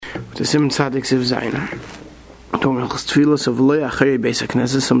The Sim Tzadik Siv Zayin. Tomachas Tfilas of Loya Achari Beis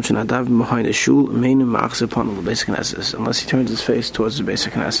HaKnesses. Someone should not have behind the shul. Meinu Machs upon the Beis HaKnesses, unless he turns his face towards the Beis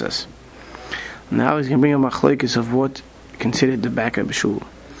HaKnesses. Now he's going to bring a machlokes of what considered the back of the shul.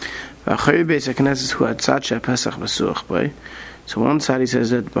 Achari Beis HaKnesses who had Tzad Pesach Basuch by. So one side he says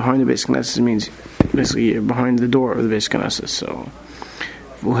that behind the Beis HaKnesses means basically you're behind the door of the Beis HaKnesses. So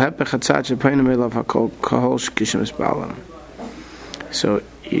So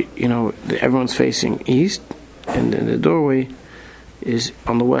you know everyone's facing east, and then the doorway is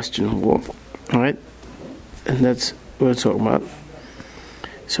on the western wall, right? And that's what it's talking about.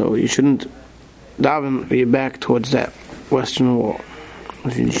 So you shouldn't daven with your back towards that western wall.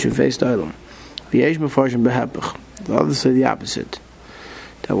 You should face the island. The other say the opposite.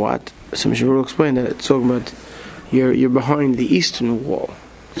 That what? Some Mishnah will explain that it's talking about you're behind the eastern wall.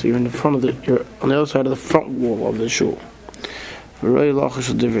 So you're in the front of you're on the other side of the front wall of the shul. Very logish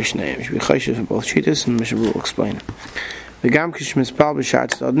of different names. We chayshif in both shittas, and Mishnah will explain. The gam kishmis pal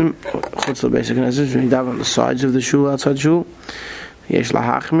b'shat tzaddim chutz lebeis HaKnesses when you daven on the sides of the shul outside shul. Yesh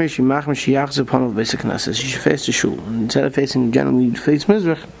lahachmish yimachmish yachz upon lebeis HaKnesses. You should face the shul. Instead of facing generally you face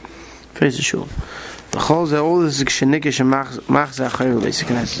mizrach, face the shul. The chol all this is kshenikish and machzah achayr lebeis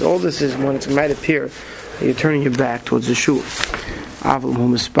HaKnesses. All this is when it might appear that you're turning your back towards the shul. Avol hu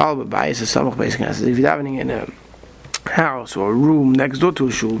mispal b'bayis hasamach beis HaKnesses. If you're davening in a house or a room next door to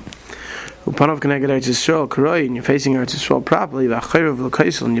a shul, upon of connected Eretz Yisrael, Karoi, and you're facing Eretz Yisrael properly, v'achayrav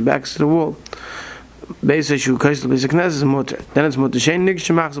l'kaisel, and your back's to the wall. Beis HaShul kaisel beis HaKnesses mutter. Then it's mutter. Shein nig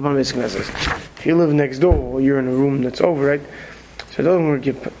shemachs upon beis HaKnesses. If you live next door, or you're in a room that's over, right? So it doesn't work.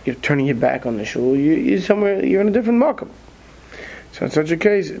 You're turning your back on the shul. You're somewhere. You're in a different makom. So in such a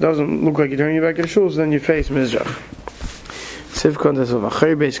case, it doesn't look like you're turning your back to the shul. So then you face mizrach. Sivkon that's of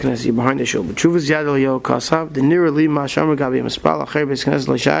achayr beis HaKnesses behind the shul. But Chuvas Yadol Yo Kasav the nearer li ma'ashamar gabi mispal achayr beis HaKnesses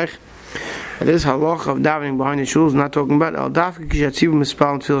l'shaych. This halach of davening behind the shul is not talking about al dafka kishatzivu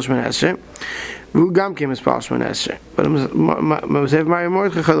mispal and tefillah shmon esrei. Vu gam ke mispal shmon esrei. But Masev Mario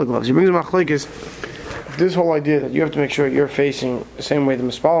Mordechai chelak loves. He brings a machlokes. This whole idea that you have to make sure you're facing the same way the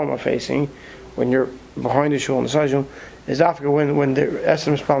mispalim are facing when you're behind the shul on the side shul is dafka when the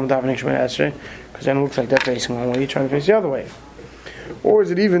esrei mispalim davening shmon esrei, because then it looks like they're facing one way, you're trying to face the other way. Or is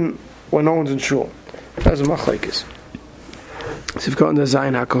it even when no one's in shul? That's a machlokes. Sivkot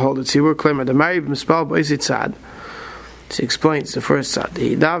Zayin HaKahol the Tzibur claim the Marib Mispal B'Oisit Tzad. She explains the first tzad.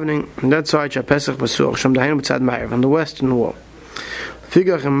 The davening on that side Pesach Basuch Sham Dahin B'Tzad Marib on the western wall.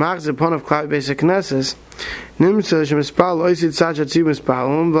 Figach and Machz upon of Klal Beis HaKnesses Nimtza Shemispal Oisit Tzad Shatzib Mispal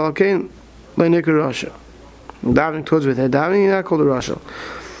V'Alkein Leinikar Rasha. Davening towards with head davening you're not called a Rasha.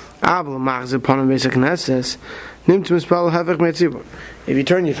 Aval Machz upon of Beis HaKnesses Nimtza Mispal Havech Metzibur. If you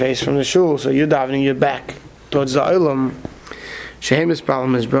turn your face from the shul, so you're davening your back towards the Olam. Shehem is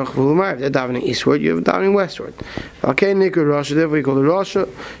Palam is Brach V'Lumar. If they're davening eastward, you're davening westward. Okay, Nikur Rasha, therefore you call it Rasha.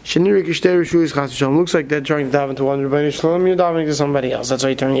 Shenirik Ishteru Shu is Chas V'Shalom. Looks like they're trying to daven to one Rebbeinu Shalom, you're davening to somebody else. That's why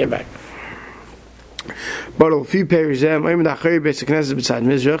you're turning your back. But if you pay Rizem, I'm the Achari Beis HaKnesses beside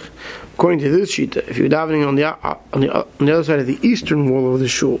Mizrach. According to this shita, if you're davening on the other side of the eastern wall of the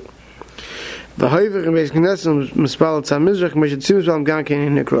shul, the Hayvach Beis HaKnesses Mispal Tzad Mizrach, Meshet Tzim Mispal Gan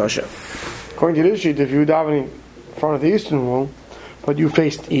Kein Nikur Rasha. According to this shita, if you're davening in front of the eastern wall, but you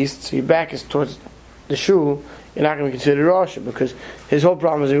faced east, so your back is towards the shul, you're not going to consider Rasha, because his whole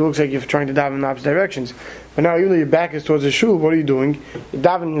problem is it looks like you're trying to daven in opposite directions. But now, even though your back is towards the shul, what are you doing? You're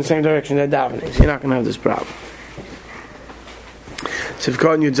davening in the same direction they're davening, so you're not going to have this problem. So if you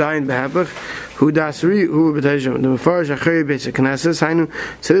Zayin Behapach, who dasri, who b'tayshim, the Mefarish Achari Beis HaKnesses,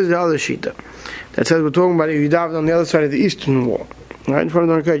 so this is the other shita. That says we're talking about if you daven on the other side of the eastern wall, right in front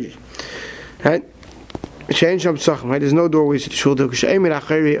of the Arkadysh. Right? There's no doorways to the shul. When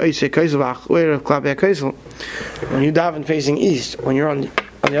you daven facing east, when you're on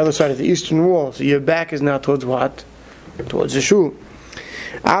the other side of the eastern wall, so your back is now towards what? Towards the shul.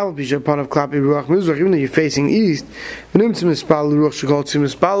 Even though you're facing east, according to this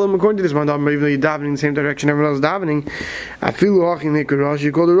mandam, even though you're davening in the same direction everyone else is davening,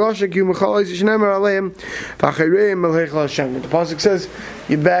 you call the Rosh. The pasuk says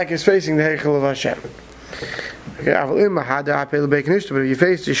your back is facing the Heichel of Hashem. But if you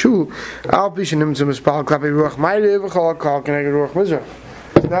face the shul,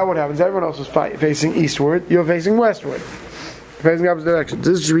 now what happens? Everyone else is facing eastward, you're facing westward, you're facing opposite directions.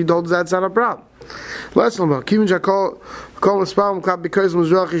 This should be told that's not a problem. Let's learn about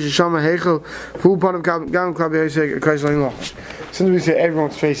Since we say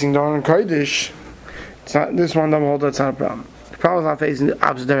everyone's facing the Aron Kodesh, this one don't hold that's not a problem. The problem is not facing the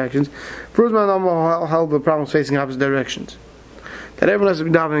opposite directions. First man held the problem is facing opposite directions. that everyone has to be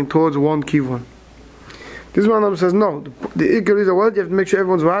davening towards one kivun. This one says no. The ikar is what you have to make sure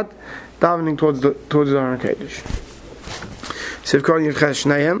everyone's what davening towards the Aron Kodesh. Sivkon Yivches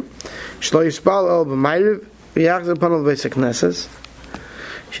Shneim Shlo Yishpal El B'Mayriv V'Yachzer Panel Beis HaKnesses.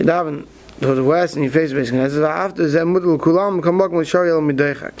 She daven to the west and you face Beis HaKnesses. After Zem Mudel Kulam Come back L'Shari El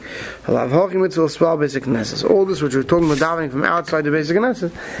Mideichak. Halav Hochi Mitzvah Spal Beis HaKnesses. All this which we're talking about davening from outside the Beis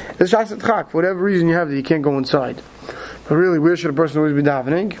HaKnesses is Shas Chak. For whatever reason you have that you can't go inside. But really, where should a person always be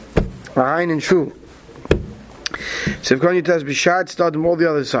davening? Ayin and Shul. Sivkon Yitaz B'Shad start from all the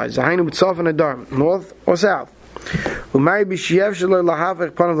other sides. Ayin B'Tzaf and Adar, north or south. You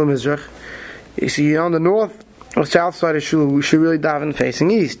see, on the north or south side of Shul, we should really daven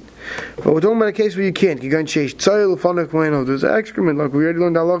facing east. But we're talking about a case where you can't. You're going to chase tzayil, there's excrement, like we already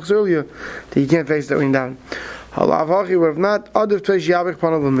learned halachas earlier, that you can't face that when you're down. If not,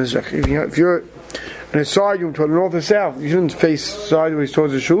 if you're in a side room toward the north or south, you shouldn't face sideways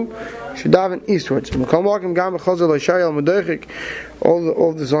towards the Shul. You should daven eastwards. All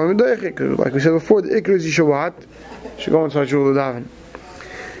the Zohar Medeichik. Like we said before, the ikr is you should what? You should go inside Shul to daven.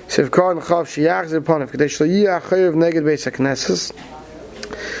 Sivkar Nechav Sheyachzer Panav Kadesh Sheyach Chayev Neged Beis HaKnesses.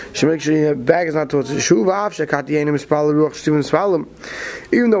 Should make sure your back is not towards the Shul. V'av Shekat Yenim Mispal Ruach Shtivim Mispalim.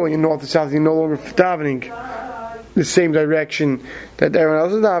 Even though when you're north or south, you're no longer davening the same direction that everyone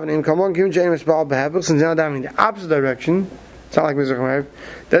else is davening. Come on, Kim Yenim Mispal Behepel. Since they're not davening the opposite direction, it's not like Mizrach Me'ev.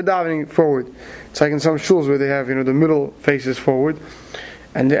 They're davening forward. It's like in some shuls where they have, the middle faces forward,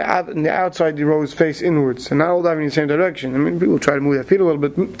 and the outside the rows face inwards, and not all davening in the same direction. I mean, people try to move their feet a little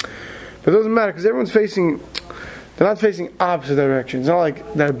bit, but it doesn't matter because everyone's facing. They're not facing opposite directions. It's not like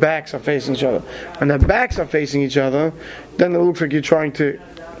their backs are facing each other. When their backs are facing each other, then it looks like you're trying to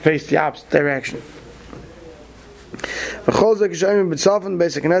face the opposite direction. When you're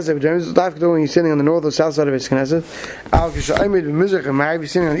sitting on the north or south side of Beis Knesset, if you're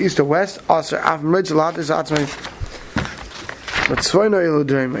sitting on the east or west, you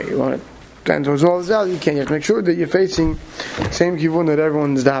want to stand towards all this out, you can't. You have to make sure that you're facing the same kivun that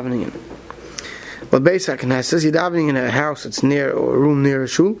everyone's davening in. But Beis HaKnesses, you're davening in a house that's near, or a room near a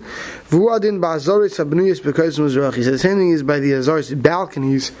shul. He said the same thing is by the Azoris, the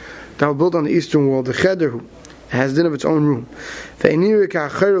balconies that were built on the eastern wall, the cheder has din of its own room. It's not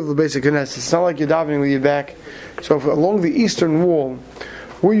like you're davening with your back. So along the eastern wall,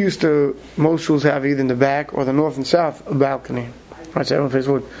 most shuls have either in the back or the north and south a balcony. Right, so everyone faces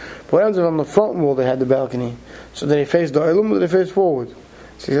forward. But what happens on the front wall they had the balcony? So they face the Olam or they face forward?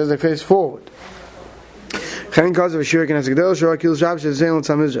 So he says they face forward. He said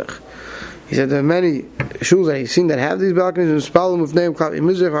there are many shuls that he's seen that have these balconies. But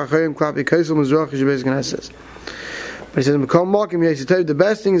he says, the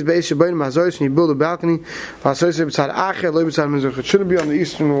best thing is when you build a balcony, it shouldn't be on the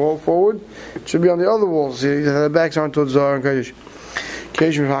eastern wall forward, it should be on the other walls, so the backs aren't towards Zohar and Kodesh.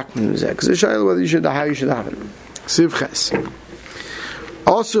 Because it's whether you should, how you should have it. Sivches.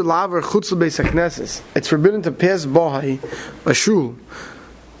 Also, laver chutzl Beis HaKnesses. It's forbidden to pass by a shul.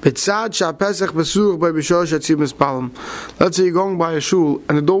 Let's say you're going by a shul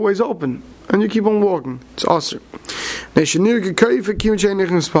and the doorway is open and you keep on walking. It's awesome. You give me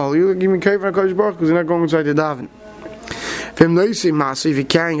kayf on HaKadosh Baruch because you're not going inside the daven. If you're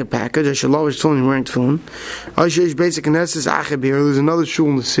carrying a package, I should always tell you wearing tefillin. There's another shul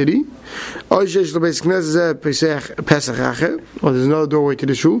in the city. Or there's another doorway to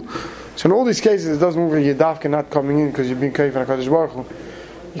the shul. So in all these cases, it doesn't mean your dafka not coming in because you've been kayf on HaKadosh Baruch Hu.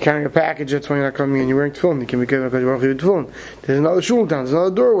 You're carrying a package, that's why you're not coming in. You're wearing tefillin. You can be kayf on HaKadosh Baruch Hu with tefillin. There's another shul in town. There's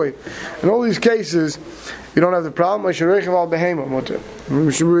another doorway. In all these cases, you don't have the problem. I should remember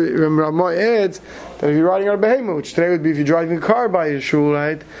Ramah adds that if you're riding on a behemah, which today would be if you're driving a car by your shul,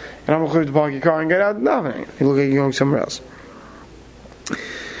 right? And I'm going to park your car and get out. Nothing. You look like you're going somewhere else.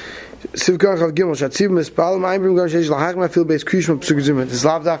 This is lav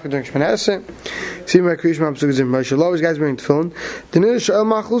dafka during Shmoneh. See my krishma psukazim. But shall always guys wearing tefillin. The nir shal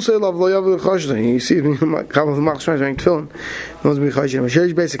machlus elav lo yavu l'choshen. You see, couple of machlus wearing tefillin. No one's being choshen.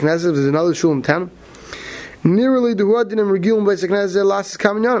 Masherish Beis HaKnesses. There's another shul in town. Nearly the word didn't regil Beis HaKnesses last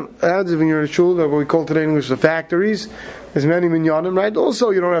kamyanim. That's when you're in a shul, that what we call today in English the factories. There's many minyanim, right?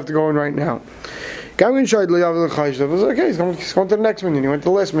 Also, you don't have to go in right now. Okay, he's going to the next minyan. He went to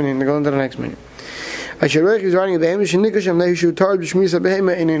the last minyan, they're going to the next minyan. He's riding a behemah,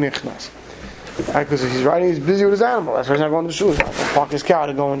 because he's riding, he's busy with his animal. That's why he's not going to the shul. He's not going to park his car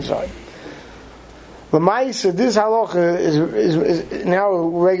to go inside. L'maisa, this halacha is now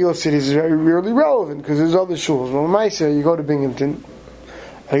regular cities is very really relevant because there's other shuls. Well, l'maisa, you go to Binghamton,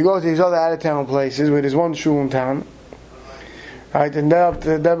 or you go to these other out of town places where there's one shul in town. Right, and they're up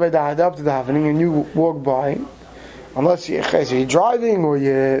to the davening, and you walk by, unless you're driving or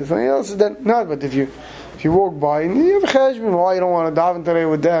you're something else, then not. But if you walk by and you have a cheshbon, why you don't want to daven today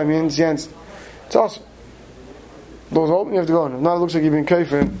with them? It's awesome. Doors open, you have to go in. If not, it looks like you've been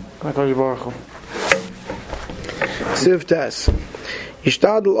kafir. HaKadosh Baruch Hu. Siv Tes.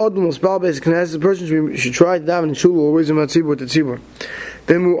 Yishtadl Odom L'Spal Beis Knesset. The person should try to daven in shul always in Matzibur to Tzibur.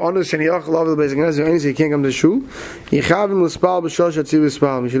 Then we understand Yachal Avil Beis Knesset. When he can't come to shul, Yichavim L'Spal B'Shosh Tzibur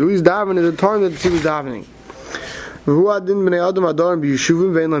L'Spal. You should always daven at the time that the Tzibur is davening. Who adin b'nei Adam Adarim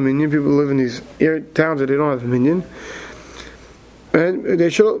b'Yeshuvim ve'en laminyan. People live in these towns that they don't have a minyan. And they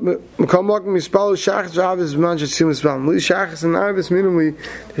should come walking mispal shachas v'avis man shetzim mispal. Li shachas and avis minimally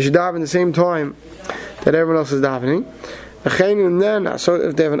they should daven at the same time that everyone else is davening. And then, so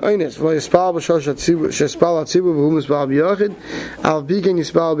if they have an oynis, well, yispal b'shosh shespal atzibu v'hu mispal b'yachid, al bikin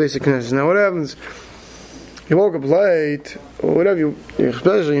yispal basic knesses. Now what happens? You woke up late, or whatever,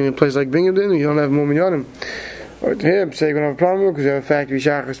 especially in a place like Binghamton, you don't have more minyanim. Or to him, say you're going to have a problem because you have a factory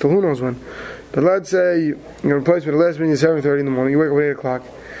shachas till who knows when. But let's say you're in a place where the last minute is 7:30 in the morning, you wake up at 8 o'clock.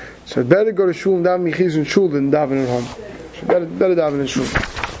 So it's better to go to shul and daven michis in shul than daven at home. So better daven in shul.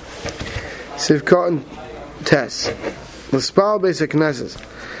 Siv Cotton Tess. L'spal basic knesses.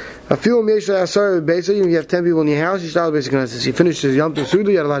 I feel basic. You have 10 people in your house, you start basic knesses. You finish this Yom Tov Suda,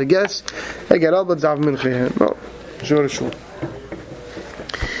 you had a lot of guests. They get up, let's daven mincha. No, should go to shul.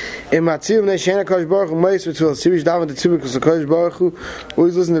 In Matzil, Neshana Kosh Baruch Hu Meis V'Tzvil Tzibur Daven the Tzibur because the Kosh Baruch Hu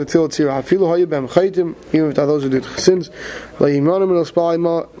always listen to the Tzil Tzibur. I feel Hoya B'Hem Chaytim, even if those who do sins, like Imanim and L'Spal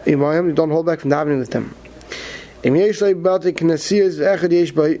Imayim, you don't hold back from davening with them. Im Yesh Lei B'Altei Knesiyas Echad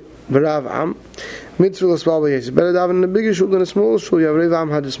Yesh B'Rav Am Mitzvah L'Spal B'Yesh. Better daven in a bigger shul than a small shul. You have Rav Am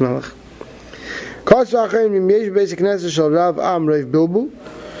Hadis Melech. Kosh V'Achayim Im Yesh Basic Knesset Shal Rav Am Rav Bilbu.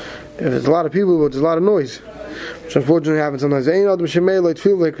 If there's a lot of people, but there's a lot of noise. Which unfortunately happens sometimes. You can't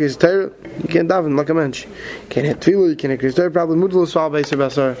daven like a mensch. You can't hit tefillah, you can't hit Kriyas Torah. Probably mutlu l'sval beisei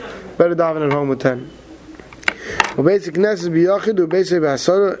b'asara. Better daven at home with 10. Well, basic knesses b'yachid or beisei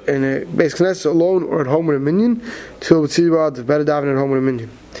b'asara, and a basic knesses alone or at home with a minion. Tefillah with tzibur adif. Better daven at home with a minion.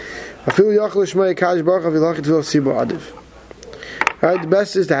 I feel yachid l'shmei kadosh baruch hu v'yachid tefillah tzibur adif. Alright, the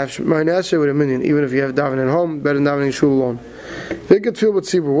best is to have Shema Nesher with a minion, even if you have daven at home. Better than davening in shul alone. Think of Tefillah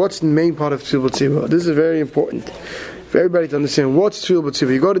B'Tzibur. What's the main part of Tefillah B'Tzibur? This is very important for everybody to understand. What's Tefillah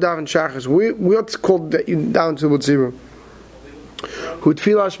B'Tzibur? You go to daven Shachas. What's called daven Tefillah B'Tzibur? Who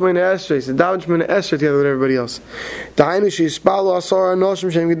Tefillah Shemona Esrei? The daven Shemona Esrei together with everybody else. The Hainu Sheyispalo Asar Anoshim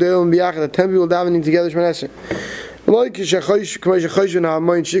Shem Gedolim B'Yachad. The 10 people davening together Shemona Esrei. Not like people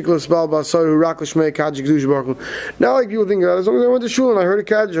think that as long as I went to shul and I heard a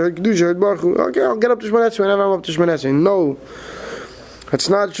kaddish, I heard kedusha, I heard baruch hu, okay, I'll get up to Shemona Esrei whenever I'm up to Shemona Esrei. No, that's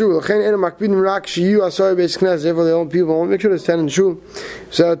not true. Therefore, the old people make sure to stand in shul.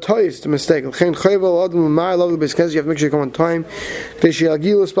 So it's a mistake. You have to make sure you come on time. That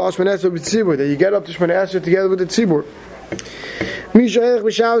you get up to Shemona Esrei together with the tzibur. Some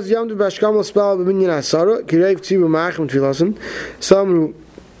who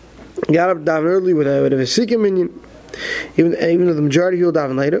got up daven early with a Vesikim minion, even though the majority will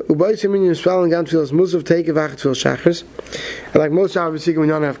daven later. And like most of the Vesikim, we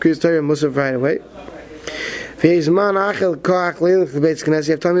don't have Kriyas Torah Musaf right away. You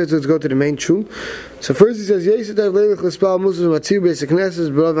have time to go to the main shul. So first he says,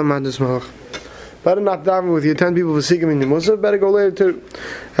 better not daven with your 10 people Vesikim in the Musaf. Better go later to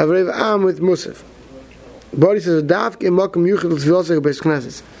have Rav Am with Musaf. But he says, Davk in Makam Yuchid L'Tfilasech Beis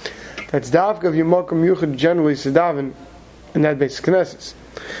Knesses. That's Davk of your Makam Yuchid generally to daven in that Beis Knesses.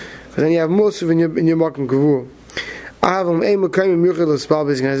 Because then you have Musaf in your Makam Kavur. I have Makam Yuchid L'Spal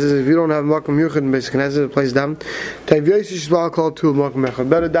Beis Knesses. If you don't have Makam Yuchid in Beis Knesses, a place daven, Tav Yosi Shespal called to Makam Echad.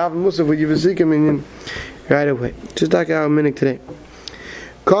 Better daven Musaf with your Vesikim in right away. Just like our minute today.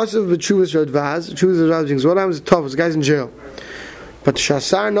 Cause of the Chuvas Radvaz, thinks, what happens is tough, this guy's in jail. But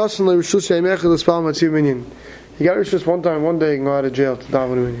Shasar Nasan Rishus Yemechel L'Spal Matzir Minyan. You got Rishus one day you can go out of jail to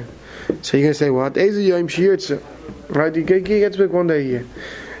daven Minyan. So you're going to say, what? Ezi Yom Shiyirtza. Right? He gets back one day here.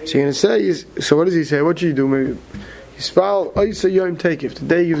 So you're going to say, so what does he say? What should you do? Maybe you spell Oisa Yom Tekif. The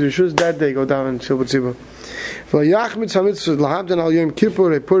day he gives Rishus, that day go down and chill with Tzibur. For Yachmit Samitzvah Lahabdan Al Yom Kippur,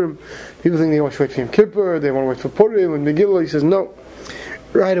 they put him. People think they want to wait for Yom Kippur, they want to wait for Purim, and Megillah, he says, no.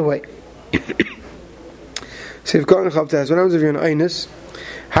 Right away. So if what happens if you're an Einus?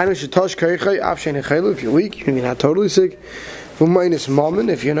 If you're weak, you're not totally sick. If you're an Einus Mammon,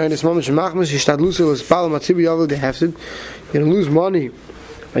 you're going to lose money.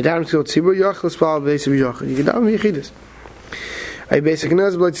 By davening to Tzibur, you can daven Yechidus. A basic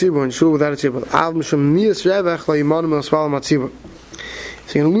Knesset b'lei tzibur, and shul without a tzibur. Av mishum niyas revach la'imanim el-svalim ha-tzibur.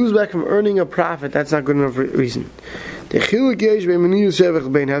 So you're going to lose back from earning a profit. That's not good enough reason. The difference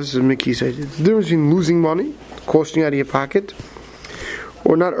between losing money, costing out of your pocket,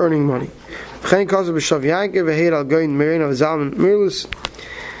 or not earning money. The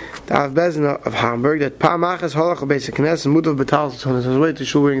Av Bezin of Hamburg, that Pamachas Holach basic Knesset Mutav Betalz on his way to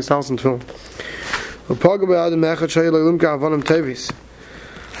shul wearing Salz and film.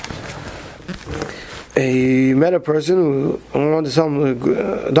 He met a person who wanted to sell him a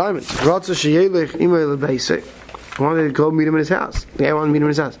diamond. He wanted to go meet him in his house. The guy wanted to meet him in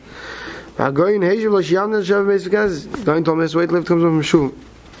his house. Going told him his weight lift comes from shul.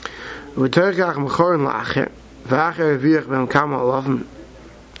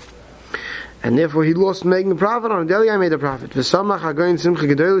 And therefore he lost making a profit on it. The other guy made a profit. He was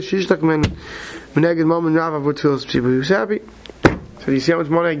happy. So you see how much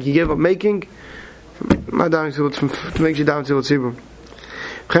money he gave up making? My down to make you down to the Tzibur.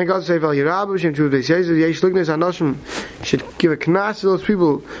 Should give a knas to those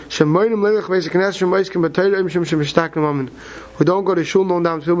people who don't go to shul, no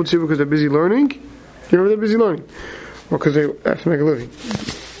down to the Tzibur because they're busy learning. You know, they're busy learning, or because they have to make a living.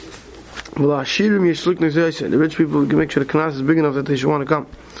 The rich people can make sure the knas is big enough that they should want to come.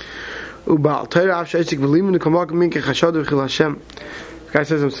 The guy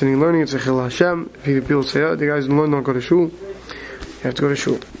says, I'm sitting learning, it's a Chil Hashem. If people say, oh, the guys don't go to shul, you have to go to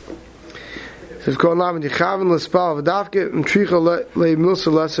shul. It says,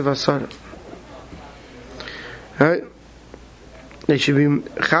 right? They should be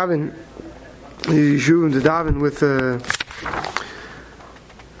chavin, yeshuvim to daven with,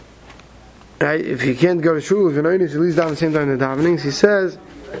 right? If you can't go to shul, if you're not, at least down at the same time the davenings. He says,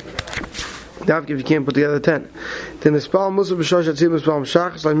 if you can't put together 10. Then mispal musaf b'shosh atzib mispal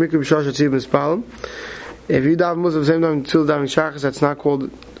shachas like mikra b'shosh atzib mispal. If you daven musaf at the same time tefillah davening shachas, that's not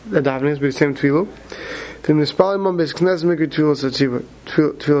called the davening, it's the same tefillah. Then mispal imam b'es knesset mikra tefillah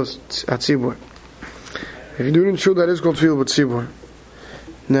atzibur. If you do it in shul, that is called tefillah atzibur.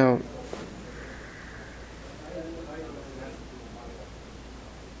 Now,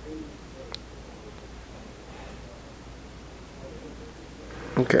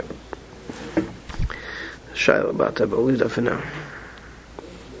 okay. Shy about that, but we'll leave that for now.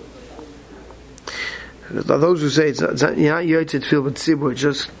 Those who say it's not Yotzei Tefillah but Tzibur,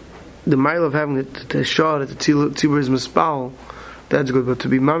 just the mile of having the shah that the Tzibur is mispal, that's good. But to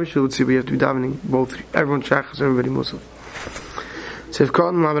be mamish with Tzibur, you have to be davening both everyone shachas, everybody musaf. So if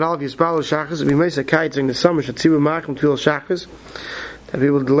Cotton Lamed Aleph Yispal shachas, if you make a kite during the summer, that Tzibur machim tefillah shachas, that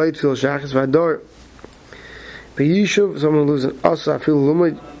people delay tefillah shachas. V'ador b'yishuv, someone who loses asa afil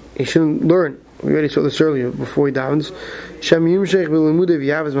lumid, he shouldn't learn. We already saw this earlier before he davens. Shem Yimshech Bilimud, if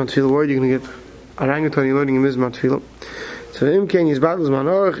you have his matfilah word, you're going to get orangutan learning in his matfilah. So the Imken is battles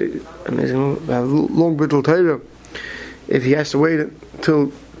manor, and he's going to have a long brittle Torah if he has to wait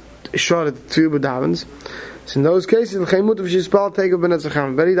until shot at the Tzibur davens. So in those cases, the Chaimut of Shispal take up Ben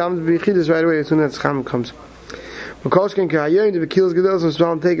Etzacham. Very davens b'yichidus right away as soon as Etzacham comes. Because can Kahayin, the Bekil's Gedels and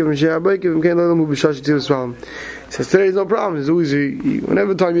Svalim take up from She'abayk, if him can't let him move B'shash Tzibur Svalim. He says, today is no problem. It's always,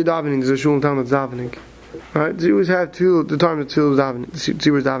 whenever time you're davening, there's a shul in town that's davening. Right? So you always have the time that Tzibur is davening. The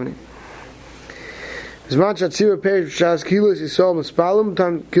Tzibur is davening. Zman Shat Tzibur Perish Shas Kilos Yisrael Mispalim,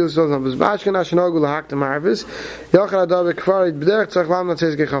 time Kilos Yisrael Mispalim. Zman Shkan Ashanogu Lahak Tamarvis, Yachar Adav Kfarit B'derech Tzach Lam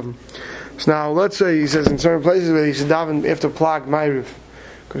Natzez Gechavim. So now, let's say, he says, in certain places where he should daven after Plag Ma'ariv,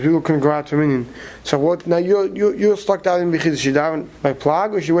 because people couldn't go out for minyan. So what? Now you're stuck down in B'chidus. Should you daven by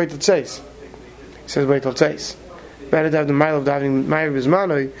Plag or should you wait till Tzeis? He says wait till Tzeis. Better to have the mile of davening Ma'ariv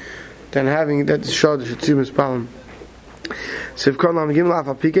Bismanoi than having that shod the Tzibur Spalim. So if Kol Lam Gimel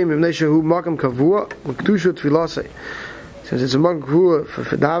Afal Pikem B'nei Shehu Makam Kavua V'Kedusha Tfilasei. Since it's a Makam Kavua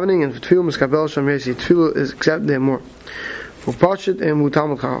for davening and for Tefillah Miskabel Sham Yesi, Tefillah is accepted there more. V'Pashet and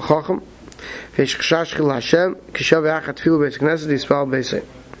Mutamel Chacham V'Yesh Chashash Chil Hashem Kishav V'Achat Tefillah Beis Knesset Yispal Beisei.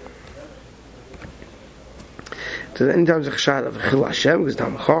 So anytime there's a chashad of Chil Hashem because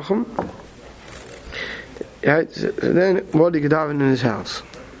Tam Chacham, right? So then what do you daven in his house?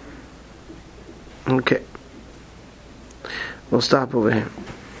 Okay, we'll stop over here.